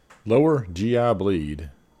Lower GI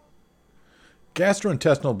bleed.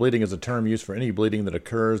 Gastrointestinal bleeding is a term used for any bleeding that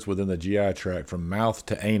occurs within the GI tract from mouth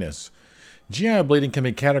to anus. GI bleeding can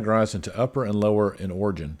be categorized into upper and lower in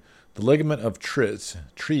origin. The ligament of Treitz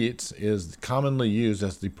is commonly used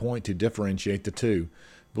as the point to differentiate the two.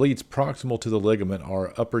 Bleeds proximal to the ligament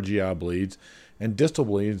are upper GI bleeds, and distal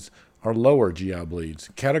bleeds are lower GI bleeds.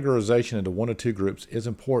 Categorization into one or two groups is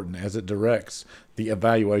important as it directs the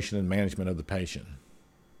evaluation and management of the patient.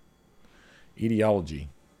 Etiology.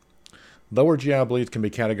 Lower GI bleeds can be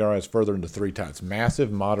categorized further into three types: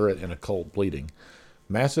 massive, moderate, and occult bleeding.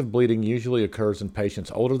 Massive bleeding usually occurs in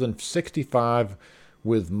patients older than 65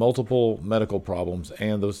 with multiple medical problems,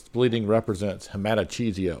 and this bleeding represents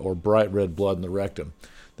hematochezia, or bright red blood in the rectum.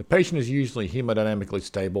 The patient is usually hemodynamically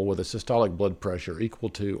stable with a systolic blood pressure equal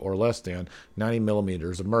to or less than 90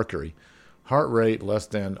 millimeters of mercury, heart rate less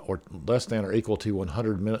than or equal to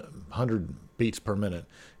 100 beats per minute,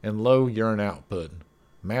 and low urine output.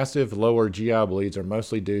 Massive lower GI bleeds are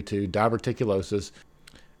mostly due to diverticulosis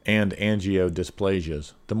and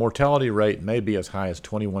angiodysplasias. The mortality rate may be as high as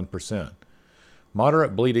 21%.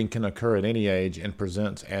 Moderate bleeding can occur at any age and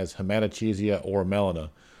presents as hematochezia or melena.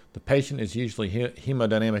 The patient is usually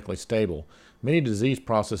hemodynamically stable. Many disease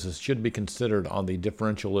processes should be considered on the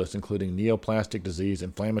differential list, including neoplastic disease,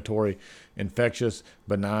 inflammatory, infectious,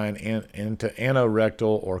 benign, and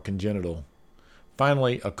anorectal or congenital.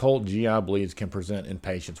 Finally, occult GI bleeds can present in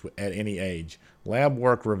patients at any age. Lab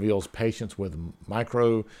work reveals patients with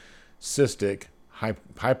microcystic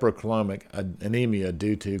hyperchromic anemia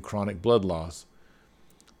due to chronic blood loss.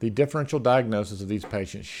 The differential diagnosis of these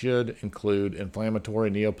patients should include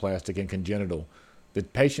inflammatory, neoplastic, and congenital. The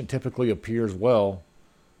patient typically appears well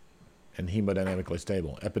and hemodynamically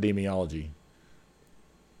stable. Epidemiology.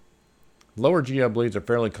 Lower GI bleeds are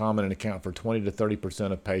fairly common and account for 20 to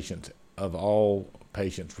 30% of all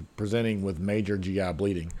patients presenting with major GI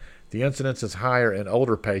bleeding. The incidence is higher in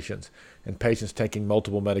older patients and patients taking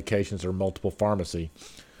multiple medications or multiple pharmacy.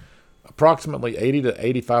 Approximately 80 to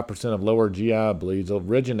 85% of lower GI bleeds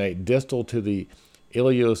originate distal to the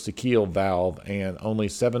ileocecal valve, and only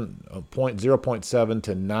 0.7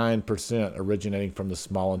 to 9% originating from the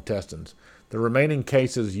small intestines. The remaining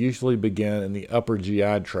cases usually begin in the upper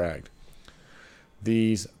GI tract.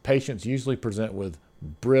 These patients usually present with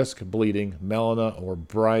brisk bleeding, melena, or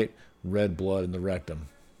bright red blood in the rectum.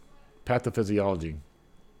 Pathophysiology.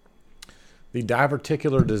 The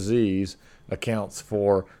diverticular disease accounts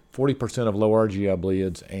for 40% of lower GI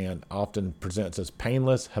bleeds and often presents as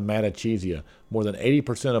painless hematochezia. More than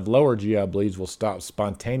 80% of lower GI bleeds will stop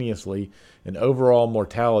spontaneously, and overall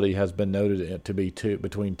mortality has been noted to be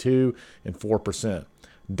between 2 and 4%.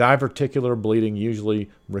 Diverticular bleeding usually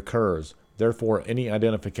recurs. Therefore, any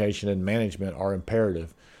identification and management are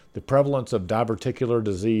imperative. The prevalence of diverticular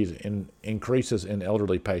disease increases in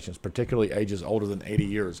elderly patients, particularly ages older than 80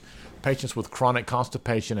 years. Patients with chronic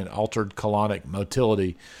constipation and altered colonic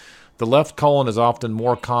motility. The left colon is often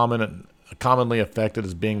more commonly affected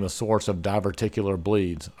as being the source of diverticular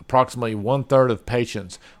bleeds. Approximately 1/3 of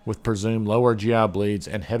patients with presumed lower GI bleeds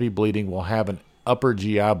and heavy bleeding will have an upper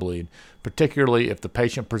GI bleed, particularly if the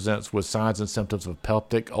patient presents with signs and symptoms of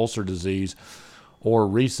peptic ulcer disease or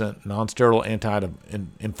recent nonsteroidal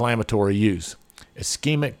anti-inflammatory use.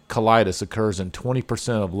 Ischemic colitis occurs in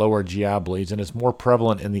 20% of lower GI bleeds and is more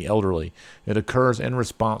prevalent in the elderly. It occurs in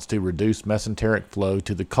response to reduced mesenteric flow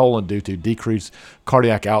to the colon due to decreased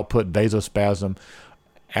cardiac output, vasospasm,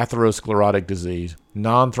 atherosclerotic disease.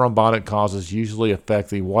 Non-thrombotic causes usually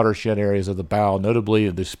affect the watershed areas of the bowel, notably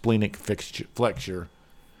the splenic flexure.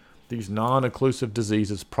 These non-occlusive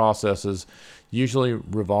diseases processes usually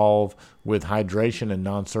revolve with hydration and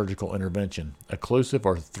non-surgical intervention. Occlusive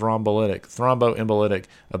or thromboembolic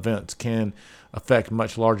events can affect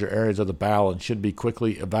much larger areas of the bowel and should be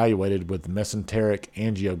quickly evaluated with mesenteric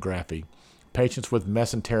angiography. Patients with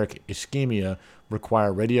mesenteric ischemia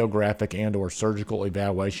require radiographic and/or surgical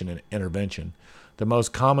evaluation and intervention. The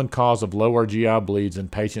most common cause of lower GI bleeds in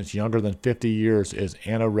patients younger than 50 years is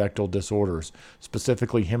anorectal disorders,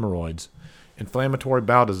 specifically hemorrhoids. Inflammatory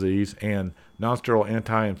bowel disease and nonsteroidal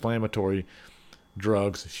anti-inflammatory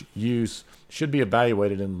drugs use should be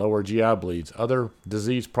evaluated in lower GI bleeds. Other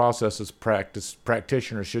disease processes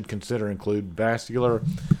practitioners should consider include vascular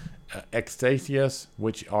ectasias,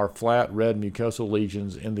 which are flat red mucosal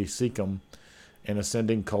lesions in the cecum and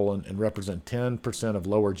ascending colon and represent 10% of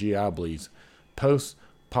lower GI bleeds.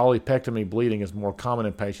 Post-polypectomy bleeding is more common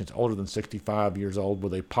in patients older than 65 years old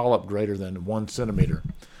with a polyp greater than 1 centimeter.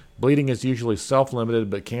 Bleeding is usually self-limited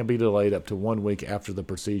but can be delayed up to 1 week after the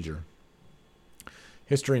procedure.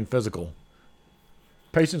 History and physical.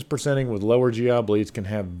 Patients presenting with lower GI bleeds can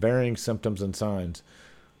have varying symptoms and signs.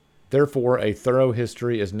 Therefore, a thorough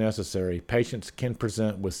history is necessary. Patients can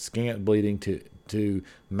present with scant bleeding to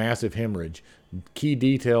massive hemorrhage. Key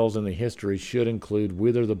details in the history should include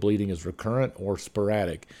whether the bleeding is recurrent or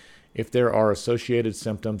sporadic, if there are associated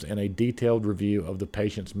symptoms, and a detailed review of the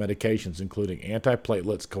patient's medications, including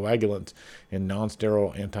antiplatelets, coagulants, and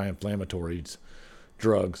non-steroidal anti-inflammatories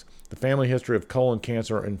drugs. The family history of colon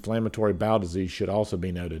cancer or inflammatory bowel disease should also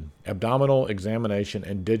be noted. Abdominal examination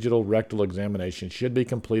and digital rectal examination should be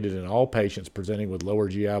completed in all patients presenting with lower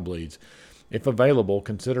GI bleeds. If available,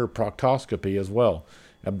 consider proctoscopy as well.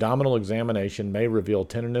 Abdominal examination may reveal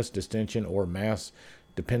tenderness, distension, or mass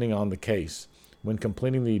depending on the case. When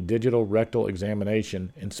completing the digital rectal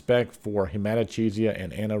examination, inspect for hematochezia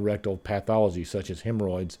and anorectal pathology such as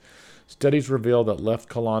hemorrhoids. Studies reveal that left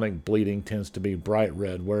colonic bleeding tends to be bright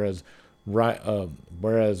red, whereas right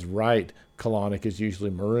colonic is usually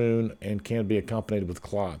maroon and can be accompanied with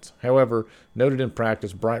clots. However, noted in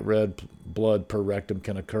practice, bright red blood per rectum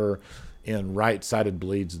can occur in right-sided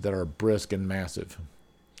bleeds that are brisk and massive.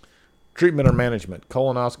 Treatment or management.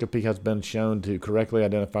 Colonoscopy has been shown to correctly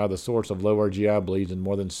identify the source of lower GI bleeds in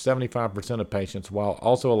more than 75% of patients, while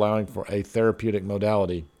also allowing for a therapeutic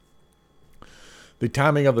modality. The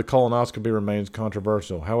timing of the colonoscopy remains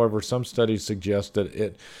controversial. However, some studies suggest that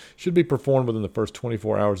it should be performed within the first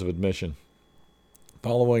 24 hours of admission,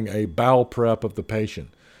 following a bowel prep of the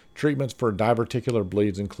patient. Treatments for diverticular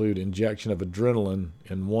bleeds include injection of adrenaline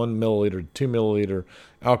in 1 milliliter to 2 milliliter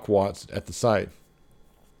alquats at the site.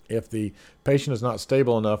 If the patient is not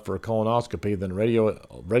stable enough for a colonoscopy, then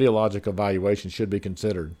radiologic evaluation should be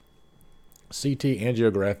considered. CT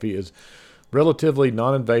angiography is relatively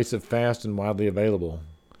non-invasive, fast, and widely available.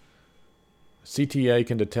 CTA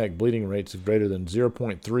can detect bleeding rates of greater than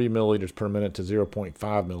 0.3 milliliters per minute to 0.5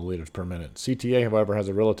 milliliters per minute. CTA, however, has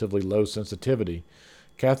a relatively low sensitivity.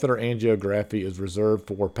 Catheter angiography is reserved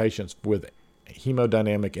for patients with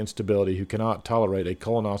hemodynamic instability who cannot tolerate a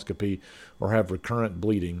colonoscopy or have recurrent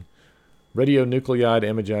bleeding. Radionuclide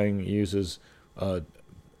imaging uses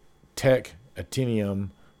Tech-actinium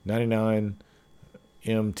 99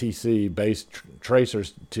 MTC-based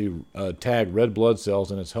tracers to tag red blood cells,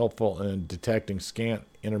 and is helpful in detecting scant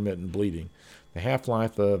intermittent bleeding. The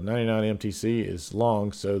half-life of 99 MTC is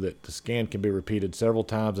long, so that the scan can be repeated several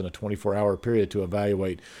times in a 24-hour period to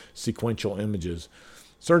evaluate sequential images.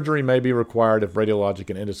 Surgery may be required if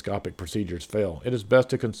radiologic and endoscopic procedures fail. It is best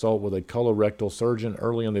to consult with a colorectal surgeon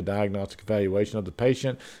early in the diagnostic evaluation of the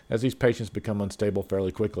patient, as these patients become unstable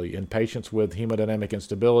fairly quickly. In patients with hemodynamic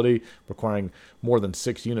instability requiring more than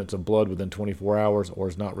 6 units of blood within 24 hours or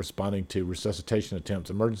is not responding to resuscitation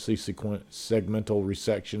attempts, emergency segmental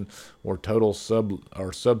resection or total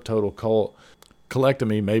subtotal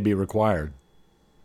colectomy may be required.